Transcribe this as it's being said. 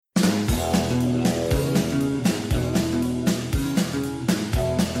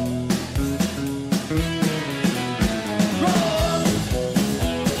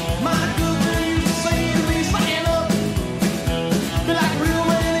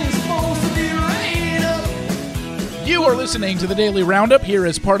You are listening to the Daily Roundup here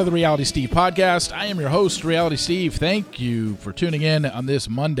as part of the Reality Steve podcast. I am your host, Reality Steve. Thank you for tuning in on this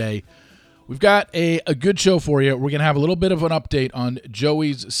Monday. We've got a good show for you. We're going to have a little bit of an update on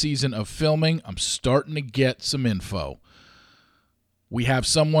Joey's season of filming. I'm starting to get some info. We have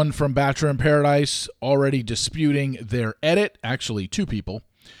someone from Bachelor in Paradise already disputing their edit. Actually, two people.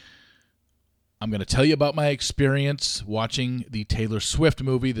 I'm going to tell you about my experience watching the Taylor Swift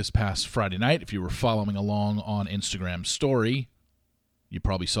movie this past Friday night. If you were following along on Instagram story, you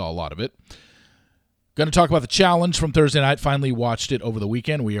probably saw a lot of it. Going to talk about the challenge from Thursday night. Finally watched it over the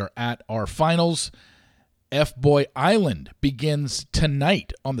weekend. We are at our finals. F-Boy Island begins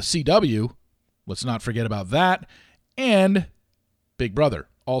tonight on the CW. Let's not forget about that. And Big Brother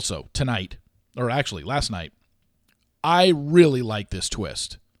also tonight, or actually last night. I really like this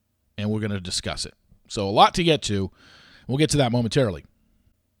twist, and we're going to discuss it. So a lot to get to. We'll get to that momentarily.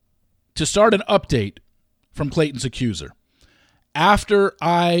 To start, an update from Clayton's accuser. After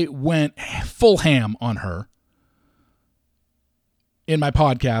I went full ham on her in my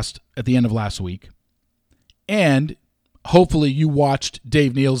podcast at the end of last week, and hopefully you watched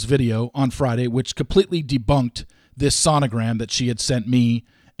Dave Neal's video on Friday, which completely debunked this sonogram that she had sent me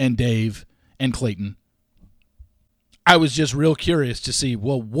and Dave and Clayton. I was just real curious to see,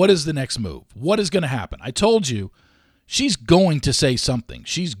 well, what is the next move? What is going to happen? I told you she's going to say something.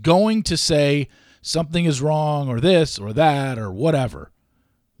 She's going to say something is wrong or this or that or whatever.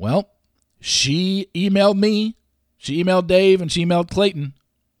 Well, she emailed me, she emailed Dave, and she emailed Clayton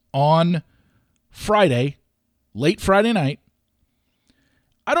on Friday, late Friday night.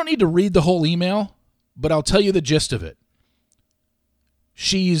 I don't need to read the whole email, but I'll tell you the gist of it.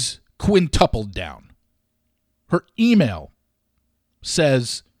 She's quintupled down. Her email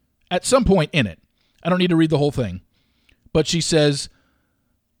says, at some point in it, I don't need to read the whole thing, but she says,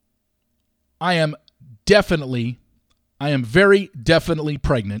 I am very definitely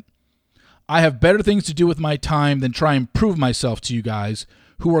pregnant. I have better things to do with my time than try and prove myself to you guys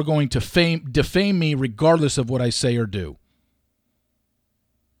who are going to defame me regardless of what I say or do.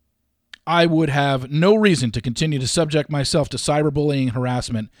 I would have no reason to continue to subject myself to cyberbullying and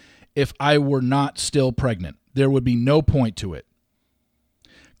harassment if I were not still pregnant. There would be no point to it.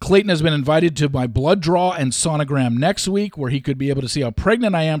 Clayton has been invited to my blood draw and sonogram next week where he could be able to see how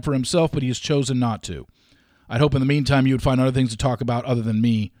pregnant I am for himself, but he has chosen not to. I'd hope in the meantime you would find other things to talk about other than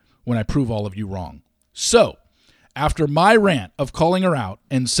me when I prove all of you wrong. So, after my rant of calling her out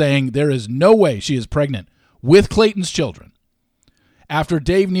and saying there is no way she is pregnant with Clayton's children, after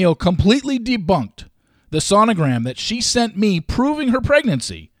Dave Neal completely debunked the sonogram that she sent me proving her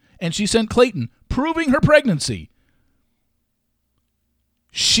pregnancy, and she sent Clayton proving her pregnancy,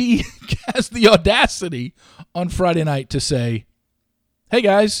 she has the audacity on Friday night to say, hey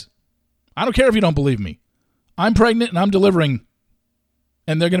guys, I don't care if you don't believe me. I'm pregnant and I'm delivering,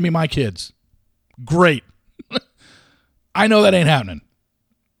 and they're going to be my kids. Great. I know that ain't happening.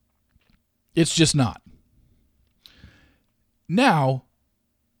 It's just not. Now,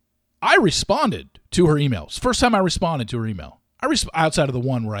 I responded to her emails. First time I responded to her email. Outside of the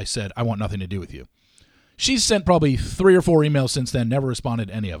one where I said, I want nothing to do with you. She's sent probably 3 or 4 emails since then, never responded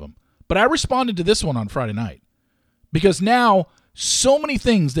to any of them. But I responded to this one on Friday night. Because now, so many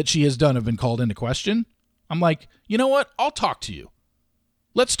things that she has done have been called into question. I'm like, you know what? I'll talk to you.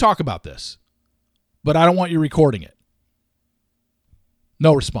 Let's talk about this. But I don't want you recording it.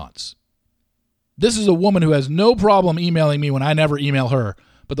 No response. This is a woman who has no problem emailing me when I never email her.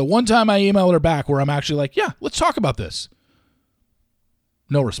 But the one time I email her back where I'm actually like, yeah, let's talk about this.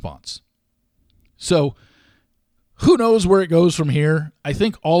 No response. So, who knows where it goes from here? I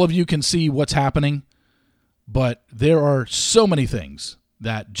think all of you can see what's happening, but there are so many things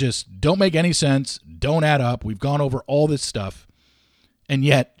that just don't make any sense, don't add up. We've gone over all this stuff, and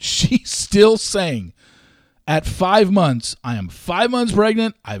yet she's still saying, at 5 months, I am 5 months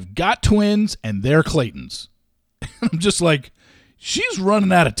pregnant, I've got twins, and they're Clayton's. I'm just like, she's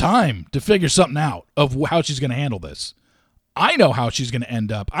running out of time to figure something out of how she's going to handle this. I know how she's going to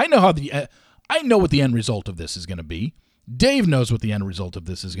end up. I know what the end result of this is going to be. Dave knows what the end result of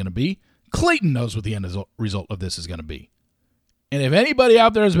this is going to be. Clayton knows what the end result of this is going to be. And if anybody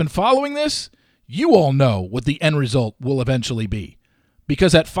out there has been following this, you all know what the end result will eventually be.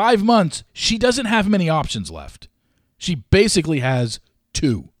 Because at 5 months, she doesn't have many options left. She basically has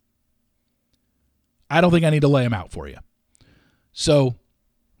 2. I don't think I need to lay them out for you. So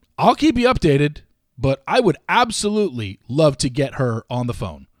I'll keep you updated, but I would absolutely love to get her on the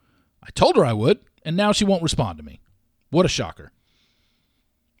phone. I told her I would, and now she won't respond to me. What a shocker.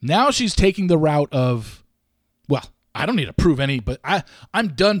 Now she's taking the route of, well, I don't need to prove any, but I'm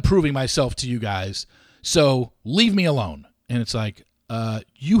done proving myself to you guys. So leave me alone. And it's like,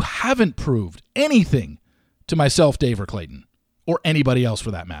 you haven't proved anything to myself, Dave, or Clayton, or anybody else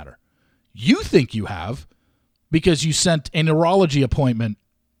for that matter. You think you have because you sent a neurology appointment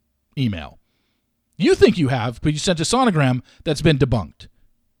email. You think you have, but you sent a sonogram that's been debunked.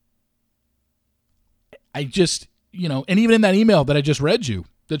 I just, and even in that email that I just read you,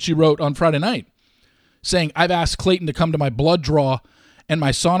 that she wrote on Friday night, saying, I've asked Clayton to come to my blood draw and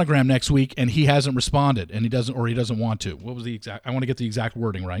my sonogram next week, and he hasn't responded, and he doesn't want to. What was the exact? I want to get the exact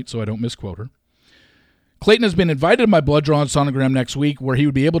wording right so I don't misquote her. Clayton has been invited to my blood draw and sonogram next week, where he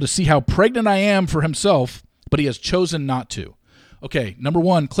would be able to see how pregnant I am for himself, but he has chosen not to. Okay, number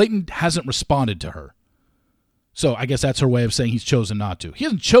one, Clayton hasn't responded to her. So I guess that's her way of saying he's chosen not to. He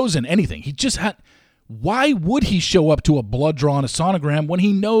hasn't chosen anything. He just had. Why would he show up to a blood draw and a sonogram when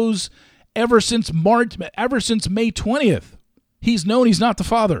he knows ever since May 20th, he's known he's not the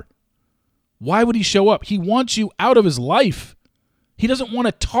father? Why would he show up? He wants you out of his life. He doesn't want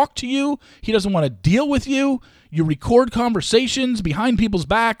to talk to you. He doesn't want to deal with you. You record conversations behind people's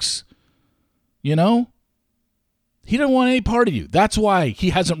backs. He doesn't want any part of you. That's why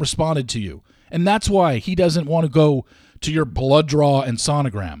he hasn't responded to you. And that's why he doesn't want to go to your blood draw and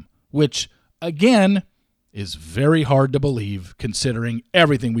sonogram, which, again, is very hard to believe considering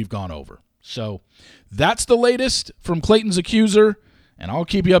everything we've gone over. So that's the latest from Clayton's accuser, and I'll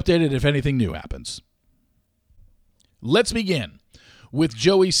keep you updated if anything new happens. Let's begin with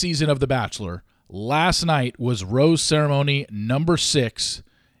Joey's season of The Bachelor. Last night was rose ceremony number 6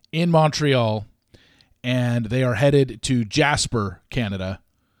 in Montreal, and they are headed to Jasper, Canada.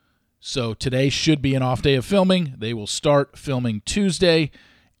 So today should be an off day of filming. They will start filming Tuesday,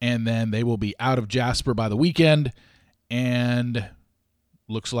 and then they will be out of Jasper by the weekend. And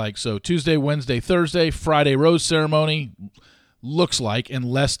looks like so Tuesday, Wednesday, Thursday, Friday rose ceremony. Looks like,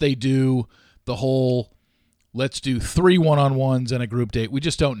 unless they do the whole let's do 3 one-on-ones and a group date. We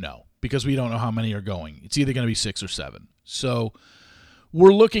just don't know because we don't know how many are going. It's either going to be 6 or 7. So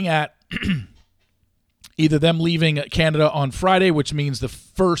we're looking at either them leaving Canada on Friday, which means the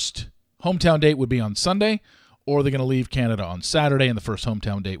first hometown date would be on Sunday, or they're going to leave Canada on Saturday, and the first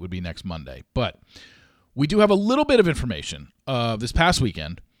hometown date would be next Monday. But we do have a little bit of information this past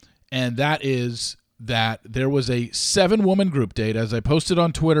weekend, and that is that there was a 7-woman group date, as I posted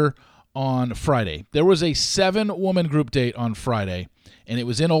on Twitter on Friday. There was a 7-woman group date on Friday, and it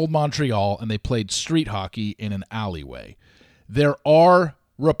was in Old Montreal, and they played street hockey in an alleyway. There are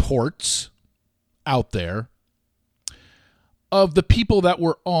reports out there of the people that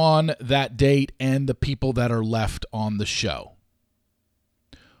were on that date and the people that are left on the show.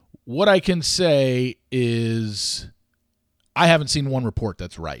 What I can say is I haven't seen one report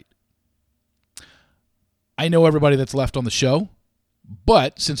that's right. I know everybody that's left on the show,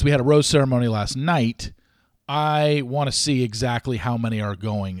 but since we had a rose ceremony last night, I want to see exactly how many are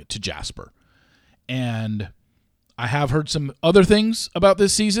going to Jasper. And I have heard some other things about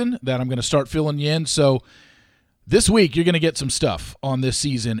this season that I'm going to start filling you in. So this week, you're going to get some stuff on this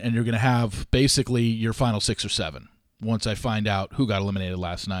season, and you're going to have basically your final 6 or 7 once I find out who got eliminated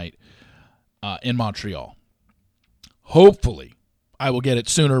last night in Montreal. Hopefully, I will get it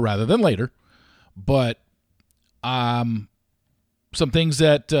sooner rather than later. But some things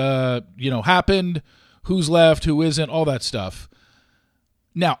that, happened, who's left, who isn't, all that stuff.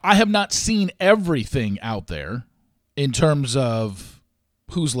 Now, I have not seen everything out there in terms of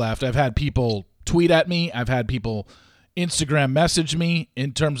who's left. I've had people tweet at me. I've had people Instagram message me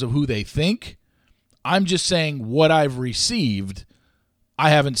in terms of who they think. I'm just saying what I've received. I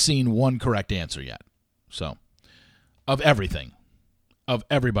haven't seen one correct answer yet. So, of everything, of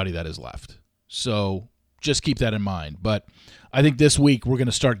everybody that is left. So, just keep that in mind. But I think this week we're going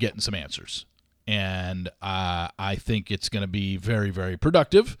to start getting some answers. And I think it's going to be very, very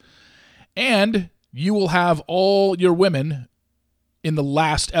productive. And you will have all your women in the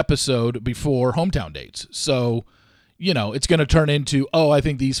last episode before hometown dates. So, it's going to turn into, I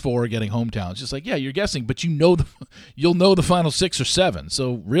think these 4 are getting hometowns. Just like, yeah, you're guessing, but you'll know the final 6 or 7.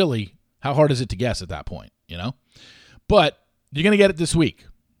 So really, how hard is it to guess at that point, But you're going to get it this week,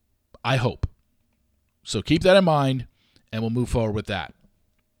 I hope. So keep that in mind, and we'll move forward with that.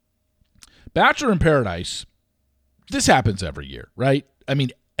 Bachelor in Paradise, this happens every year, right? I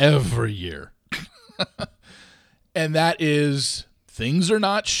mean, every year. And that is, things are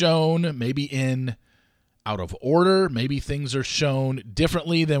not shown maybe in out of order. Maybe things are shown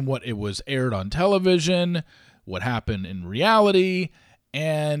differently than what it was aired on television, what happened in reality,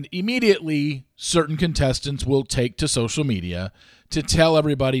 and immediately certain contestants will take to social media to tell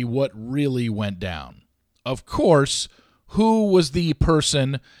everybody what really went down. Of course, who was the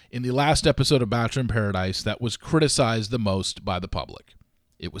person in the last episode of Bachelor in Paradise that was criticized the most by the public?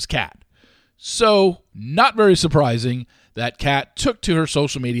 It was Kat. So, not very surprising that Kat took to her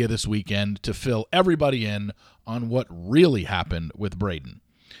social media this weekend to fill everybody in on what really happened with Braden.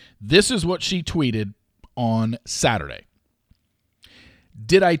 This is what she tweeted on Saturday.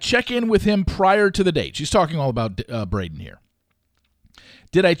 Did I check in with him prior to the date? She's talking all about Braden here.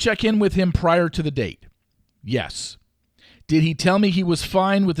 Did I check in with him prior to the date? Yes. Did he tell me he was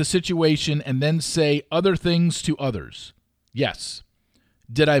fine with the situation and then say other things to others? Yes.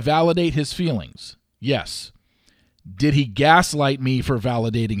 Did I validate his feelings? Yes. Did he gaslight me for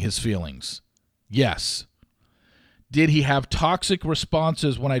validating his feelings? Yes. Did he have toxic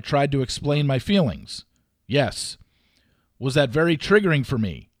responses when I tried to explain my feelings? Yes. Was that very triggering for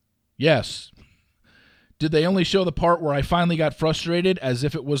me? Yes. Did they only show the part where I finally got frustrated as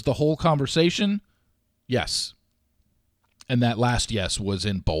if it was the whole conversation? Yes. And that last yes was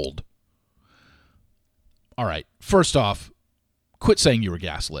in bold. All right. First off, quit saying you were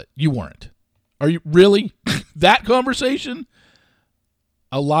gaslit. You weren't. Are you really? That conversation?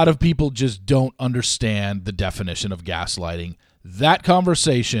 A lot of people just don't understand the definition of gaslighting. That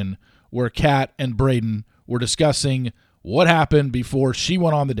conversation where Kat and Braden were discussing what happened before she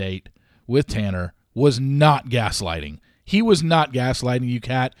went on the date with Tanner was not gaslighting. He was not gaslighting you,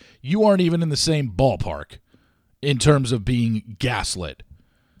 Kat. You aren't even in the same ballpark in terms of being gaslit.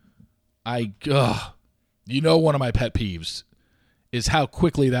 One of my pet peeves is how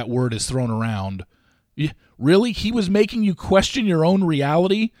quickly that word is thrown around. Really? He was making you question your own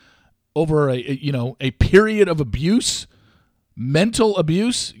reality over a period of abuse? Mental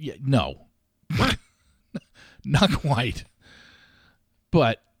abuse? No. Not quite.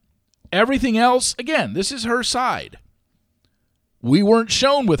 But everything else, again, this is her side. We weren't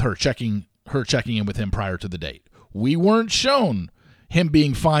shown with her checking in with him prior to the date. We weren't shown him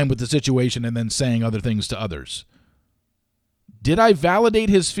being fine with the situation and then saying other things to others. Did I validate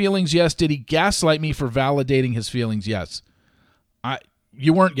his feelings? Yes. Did he gaslight me for validating his feelings? Yes.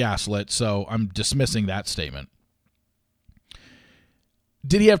 You weren't gaslit, so I'm dismissing that statement.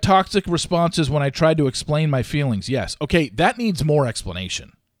 Did he have toxic responses when I tried to explain my feelings? Yes. Okay, that needs more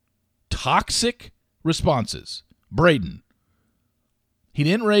explanation. Toxic responses. Braden. He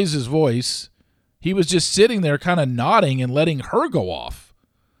didn't raise his voice. He was just sitting there kind of nodding and letting her go off.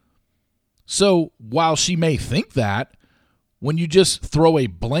 So while she may think that, when you just throw a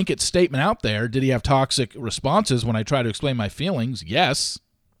blanket statement out there, did he have toxic responses when I try to explain my feelings? Yes.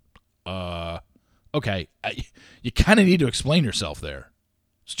 Okay. You kind of need to explain yourself there.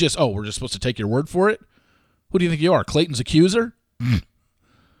 It's just, we're just supposed to take your word for it? Who do you think you are, Clayton's accuser?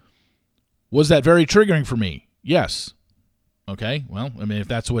 Was that very triggering for me? Yes. Okay, well, I mean, if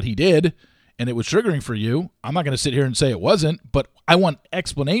that's what he did and it was triggering for you, I'm not going to sit here and say it wasn't, but I want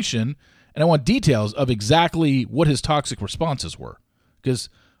explanation and I want details of exactly what his toxic responses were. Because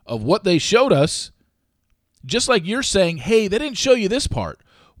of what they showed us, just like you're saying, hey, they didn't show you this part.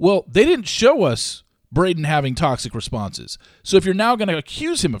 Well, they didn't show us Braden having toxic responses. So if you're now going to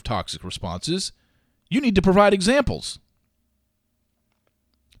accuse him of toxic responses, you need to provide examples.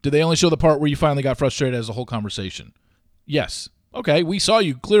 Did they only show the part where you finally got frustrated as a whole conversation? Yes. Okay, we saw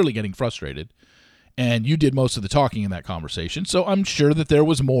you clearly getting frustrated, and you did most of the talking in that conversation, so I'm sure that there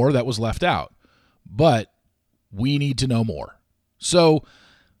was more that was left out. But we need to know more. So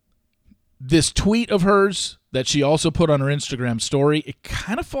this tweet of hers that she also put on her Instagram story, it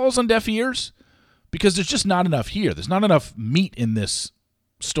kind of falls on deaf ears because there's just not enough here. There's not enough meat in this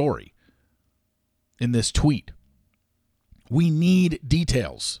story, in this tweet. We need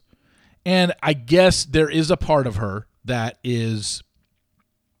details. And I guess there is a part of her that is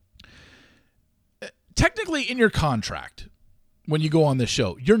technically in your contract when you go on this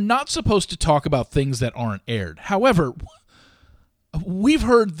show. You're not supposed to talk about things that aren't aired. However, we've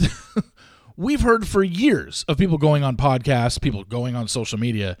heard for years of people going on podcasts, people going on social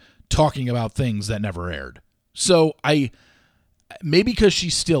media, talking about things that never aired. So maybe because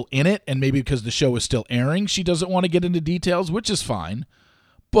she's still in it and maybe because the show is still airing, she doesn't want to get into details, which is fine.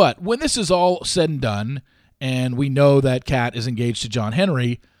 But when this is all said and done, and we know that Kat is engaged to John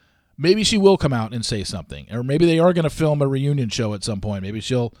Henry, maybe she will come out and say something. Or maybe they are going to film a reunion show at some point. Maybe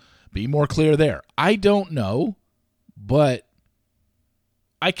she'll be more clear there. I don't know, but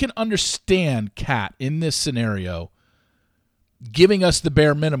I can understand Kat in this scenario giving us the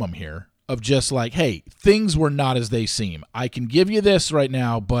bare minimum here of just like, hey, things were not as they seem. I can give you this right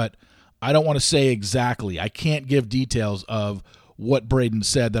now, but I don't want to say exactly. I can't give details of what Braden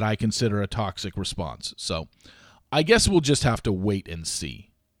said that I consider a toxic response. So I guess we'll just have to wait and see.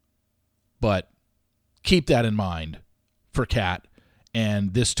 But keep that in mind for Kat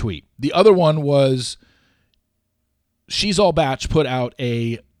and this tweet. The other one was She's All Batch put out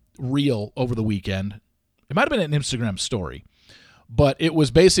a reel over the weekend. It might have been an Instagram story, but it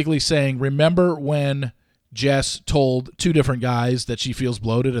was basically saying, remember when Jess told two different guys that she feels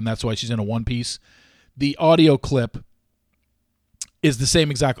bloated and that's why she's in a one piece? The audio clip is the same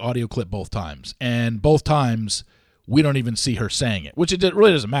exact audio clip both times. And both times we don't even see her saying it, which it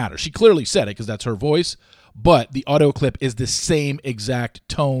really doesn't matter. She clearly said it because that's her voice, but the audio clip is the same exact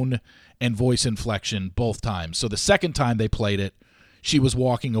tone and voice inflection both times. So the second time they played it, she was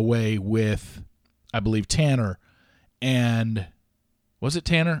walking away with, I believe, Tanner. And was it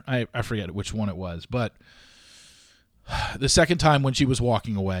Tanner? I forget which one it was. But the second time when she was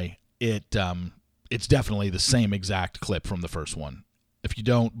walking away, it's definitely the same exact clip from the first one. If you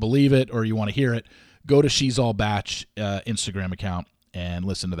don't believe it or you want to hear it, go to She's All Batch Instagram account and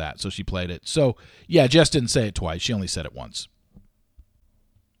listen to that. So she played it. So, yeah, Jess didn't say it twice. She only said it once.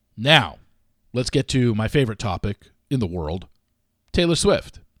 Now, let's get to my favorite topic in the world, Taylor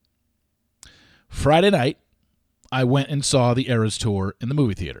Swift. Friday night, I went and saw the Eras Tour in the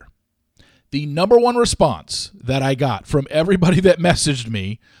movie theater. The number one response that I got from everybody that messaged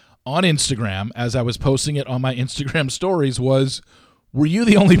me on Instagram as I was posting it on my Instagram stories was, were you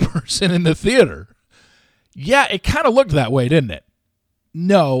the only person in the theater? Yeah, it kind of looked that way, didn't it?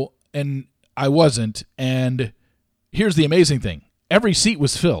 No, and I wasn't. And here's the amazing thing. Every seat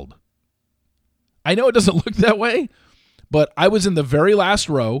was filled. I know it doesn't look that way, but I was in the very last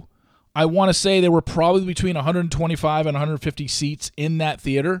row. I want to say there were probably between 125 and 150 seats in that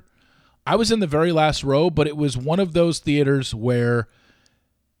theater. I was in the very last row, but it was one of those theaters where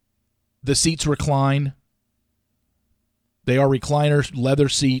the seats recline. They are recliner leather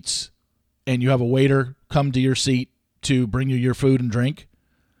seats, and you have a waiter come to your seat to bring you your food and drink.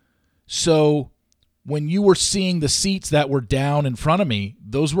 So when you were seeing the seats that were down in front of me,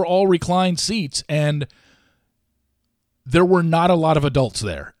 those were all reclined seats, and there were not a lot of adults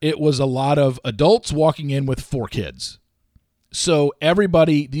there. It was a lot of adults walking in with 4 kids. So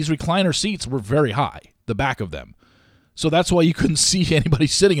everybody, these recliner seats were very high, the back of them. So that's why you couldn't see anybody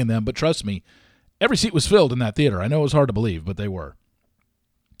sitting in them, but trust me, every seat was filled in that theater. I know it was hard to believe, but they were.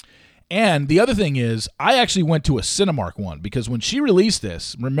 And the other thing is, I actually went to a Cinemark one because when she released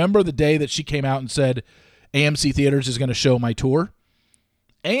this, remember the day that she came out and said AMC Theaters is going to show my tour?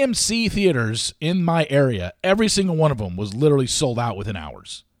 AMC Theaters in my area, every single one of them was literally sold out within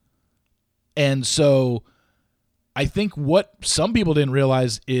hours. And so I think what some people didn't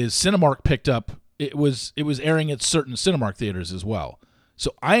realize is Cinemark picked up, it was airing at certain Cinemark theaters as well.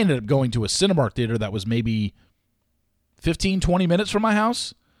 So I ended up going to a Cinemark theater that was maybe 15, 20 minutes from my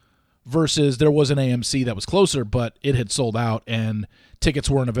house versus there was an AMC that was closer, but it had sold out and tickets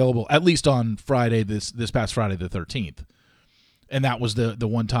weren't available, at least on Friday, this past Friday the 13th. And that was the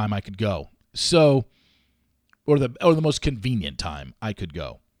one time I could go. So, or the most convenient time I could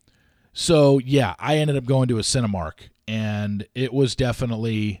go. So, yeah, I ended up going to a Cinemark, and it was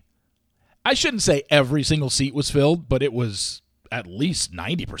definitely, I shouldn't say every single seat was filled, but it was at least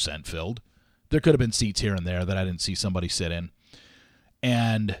 90% filled. There could have been seats here and there that I didn't see somebody sit in.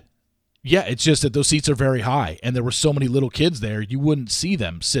 And, yeah, it's just that those seats are very high, and there were so many little kids there, you wouldn't see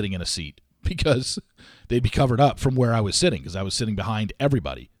them sitting in a seat because they'd be covered up from where I was sitting because I was sitting behind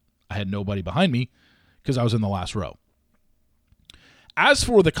everybody. I had nobody behind me because I was in the last row. As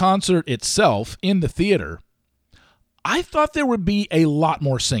for the concert itself in the theater, I thought there would be a lot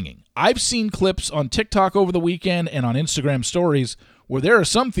more singing. I've seen clips on TikTok over the weekend and on Instagram stories where there are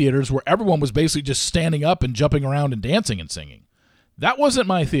some theaters where everyone was basically just standing up and jumping around and dancing and singing. That wasn't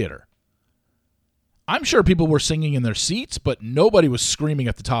my theater. I'm sure people were singing in their seats, but nobody was screaming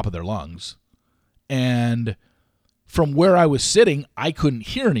at the top of their lungs. And from where I was sitting, I couldn't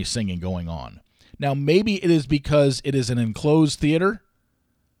hear any singing going on. Now, maybe it is because it is an enclosed theater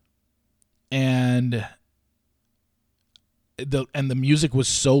and the music was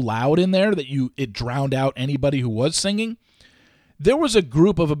so loud in there that it drowned out anybody who was singing. There was a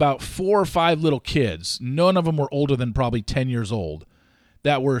group of about 4 or 5 little kids, none of them were older than probably 10 years old,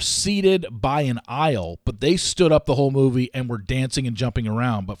 that were seated by an aisle, but they stood up the whole movie and were dancing and jumping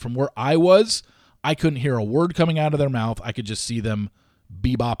around. But from where I was, I couldn't hear a word coming out of their mouth. I could just see them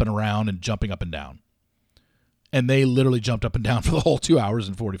bebopping around and jumping up and down. And they literally jumped up and down for the whole 2 hours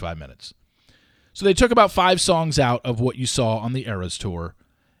and 45 minutes. So they took about 5 songs out of what you saw on the Eras Tour.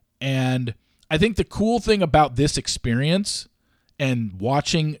 And I think the cool thing about this experience and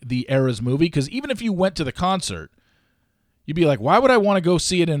watching the Eras movie, because even if you went to the concert, you'd be like, why would I want to go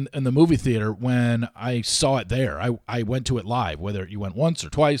see it in the movie theater when I saw it there? I went to it live, whether you went once or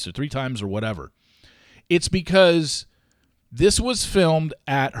twice or 3 times or whatever. It's because This was filmed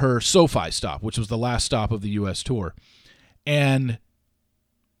at her SoFi stop, which was the last stop of the U.S. tour. And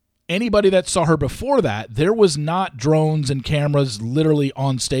anybody that saw her before that, there was not drones and cameras literally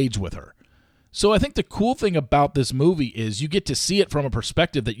on stage with her. So I think the cool thing about this movie is you get to see it from a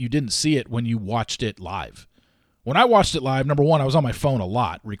perspective that you didn't see it when you watched it live. When I watched it live, number one, I was on my phone a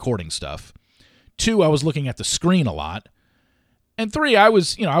lot recording stuff. Two, I was looking at the screen a lot. And three, I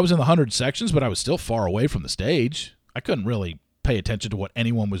was in the 100 sections, but I was still far away from the stage. I couldn't really pay attention to what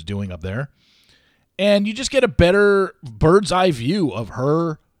anyone was doing up there. And you just get a better bird's eye view of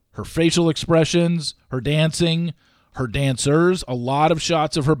her facial expressions, her dancing, her dancers, a lot of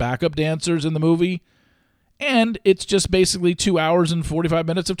shots of her backup dancers in the movie. And it's just basically 2 hours and 45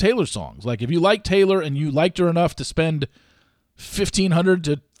 minutes of Taylor songs. Like, if you like Taylor and you liked her enough to spend $1,500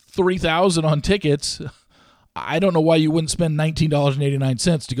 to $3,000 on tickets, I don't know why you wouldn't spend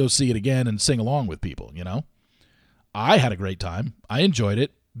 $19.89 to go see it again and sing along with people, you know? I had a great time. I enjoyed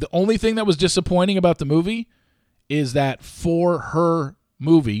it. The only thing that was disappointing about the movie is that for her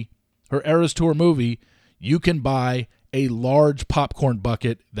movie, her Eras Tour movie, you can buy a large popcorn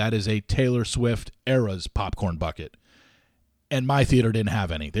bucket that is a Taylor Swift Eras popcorn bucket. And my theater didn't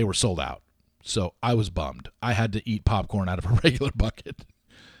have any. They were sold out. So I was bummed. I had to eat popcorn out of a regular bucket.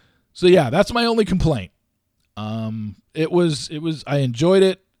 So yeah, that's my only complaint. It was I enjoyed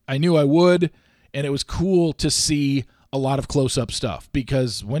it. I knew I would, and it was cool to see a lot of close-up stuff,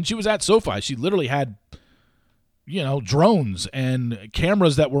 because when she was at SoFi, she literally had, drones and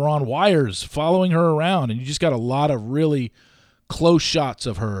cameras that were on wires following her around, and you just got a lot of really close shots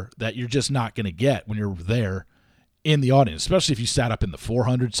of her that you're just not going to get when you're there in the audience, especially if you sat up in the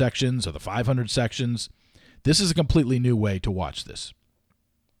 400 sections or the 500 sections. This is a completely new way to watch this.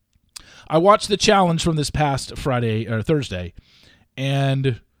 I watched the challenge from this past Thursday,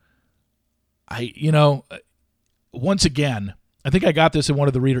 and once again, I think I got this in one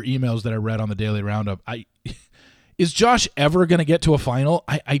of the reader emails that I read on the Daily Roundup. Is Josh ever going to get to a final?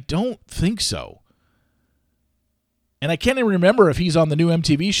 I don't think so. And I can't even remember if he's on the new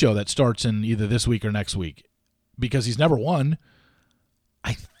MTV show that starts in either this week or next week, because he's never won.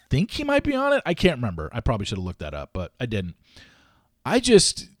 I think he might be on it. I can't remember. I probably should have looked that up, but I didn't. I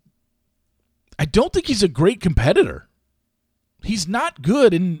don't think he's a great competitor. He's not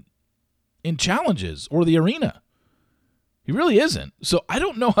good in challenges or the arena. He really isn't. So I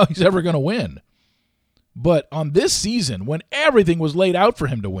don't know how he's ever going to win. But on this season, when everything was laid out for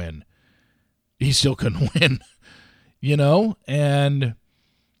him to win, he still couldn't win. And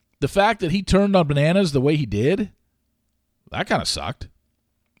the fact that he turned on Bananas the way he did, that kind of sucked.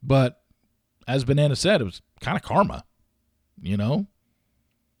 But as Banana said, it was kind of karma,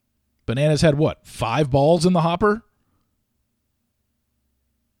 Bananas had 5 balls in the hopper?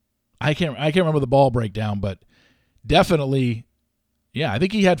 I can't remember the ball breakdown, but definitely, yeah, I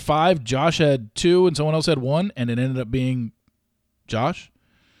think he had 5, Josh had 2, and someone else had 1, and it ended up being Josh.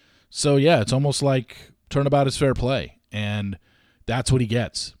 So yeah, it's almost like turnabout is fair play, and that's what he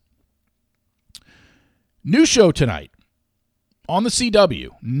gets. New show tonight on the CW.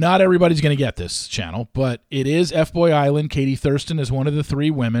 Not everybody's going to get this channel, but it is F-Boy Island. Katie Thurston is one of the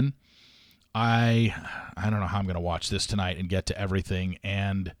 3 women. I don't know how I'm going to watch this tonight and get to everything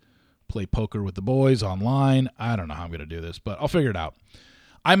and play poker with the boys online. I don't know how I'm going to do this, but I'll figure it out.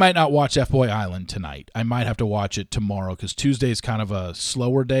 I might not watch F-Boy Island tonight. I might have to watch it tomorrow, because Tuesday is kind of a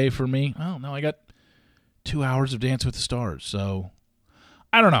slower day for me. Oh, no, I got 2 hours of Dance with the Stars, so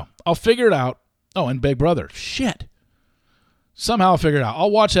I don't know. I'll figure it out. Oh, and Big Brother. Shit. Somehow I'll figure it out.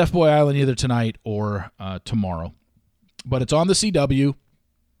 I'll watch F-Boy Island either tonight or tomorrow. But it's on the CW.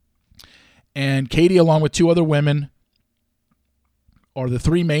 And Katie, along with 2 other women, are the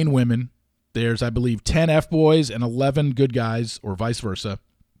 3 main women. There's, I believe, 10 F-boys and 11 good guys, or vice versa.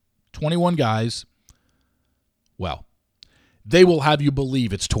 21 guys. Well, they will have you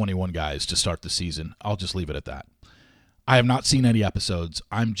believe it's 21 guys to start the season. I'll just leave it at that. I have not seen any episodes.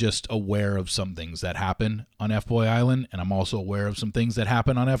 I'm just aware of some things that happen on F-Boy Island, and I'm also aware of some things that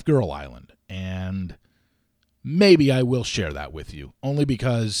happen on F-Girl Island. And maybe I will share that with you, only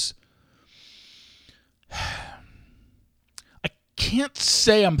because I can't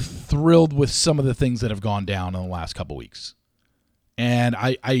say I'm thrilled with some of the things that have gone down in the last couple weeks. And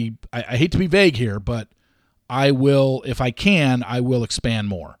I hate to be vague here, but I will, if I can, I will expand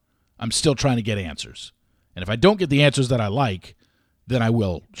more. I'm still trying to get answers. And if I don't get the answers that I like, then I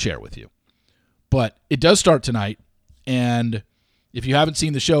will share with you. But it does start tonight, and if you haven't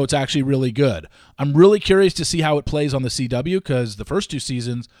seen the show, it's actually really good. I'm really curious to see how it plays on the CW, because the first 2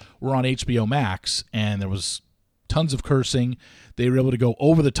 seasons were on HBO Max, and there was tons of cursing. They were able to go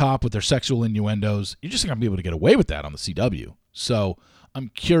over the top with their sexual innuendos. You're just not going to be able to get away with that on the CW. So I'm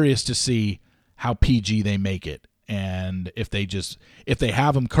curious to see how PG they make it. And if they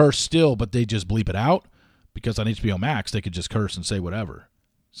have them curse still, but they just bleep it out, because on HBO Max, they could just curse and say whatever.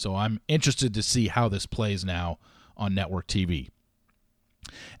 So I'm interested to see how this plays now on network TV.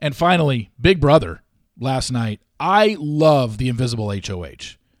 And finally, Big Brother last night. I love the Invisible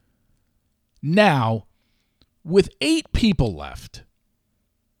HOH. Now, with 8 people left,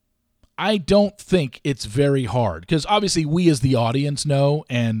 I don't think it's very hard, because obviously we as the audience know,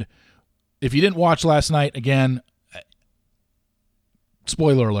 and if you didn't watch last night, again,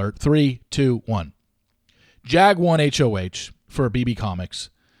 spoiler alert, 3, 2, 1. Jag won HOH for BB Comics.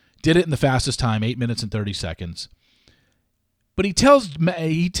 Did it in the fastest time, 8 minutes and 30 seconds. But he tells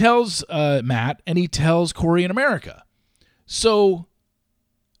Matt and he tells Corey in America. So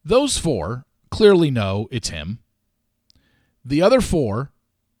those 4 clearly know it's him. The other 4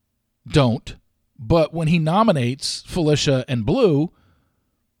 don't. But when he nominates Felicia and Blue,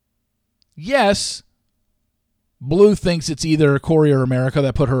 yes, Blue thinks it's either Corey or America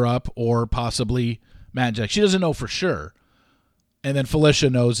that put her up, or possibly Matt and Jack. She doesn't know for sure. And then Felicia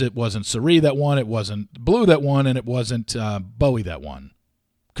knows it wasn't Sari that won, it wasn't Blue that won, and it wasn't Bowie that won,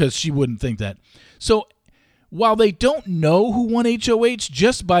 because she wouldn't think that. So while they don't know who won HOH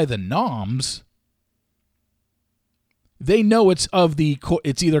just by the noms, they know it's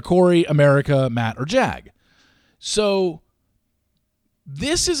either Corey, America, Matt, or Jag. So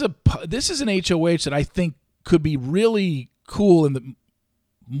this is an HOH that I think could be really cool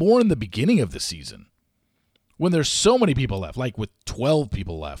more in the beginning of the season, when there's so many people left, like with 12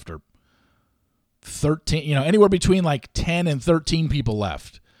 people left or 13, anywhere between like 10 and 13 people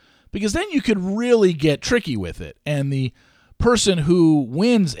left, because then you could really get tricky with it. And the person who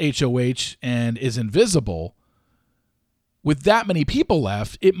wins HOH and is invisible, with that many people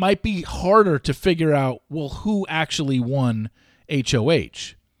left, it might be harder to figure out, well, who actually won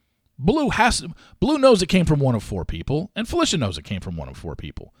HOH. Blue knows it came from one of 4 people, and Felicia knows it came from one of 4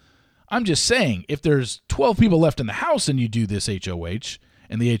 people. I'm just saying, if there's 12 people left in the house and you do this HOH,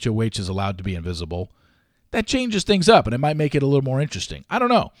 and the HOH is allowed to be invisible, that changes things up, and it might make it a little more interesting. I don't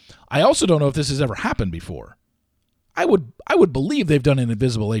know. I also don't know if this has ever happened before. I would believe they've done an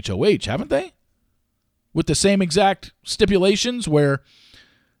invisible HOH, haven't they? With the same exact stipulations, where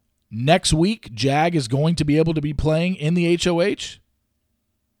next week Jag is going to be able to be playing in the HOH.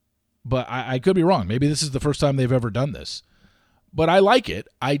 But I could be wrong. Maybe this is the first time they've ever done this. But I like it.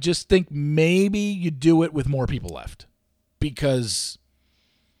 I just think maybe you do it with more people left, because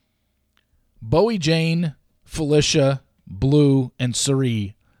Bowie, Jane, Felicia, Blue, and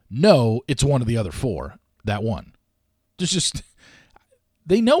Sari know it's one of the other 4 that won.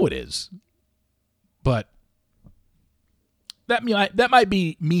 They know it is. But that might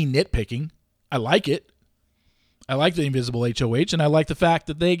be me nitpicking. I like it. I like the invisible HOH, and I like the fact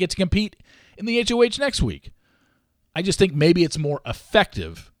that they get to compete in the HOH next week. I just think maybe it's more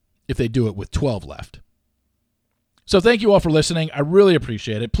effective if they do it with 12 left. So thank you all for listening. I really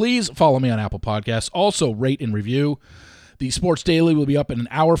appreciate it. Please follow me on Apple Podcasts. Also, rate and review. The Sports Daily will be up in an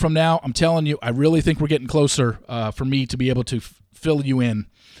hour from now. I'm telling you, I really think we're getting closer for me to be able to fill you in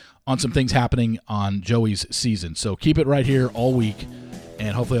on some things happening on Joey's season. So keep it right here all week,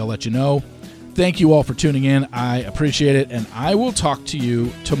 and hopefully I'll let you know. Thank you all for tuning in. I appreciate it, and I will talk to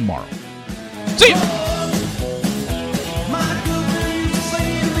you tomorrow. See ya!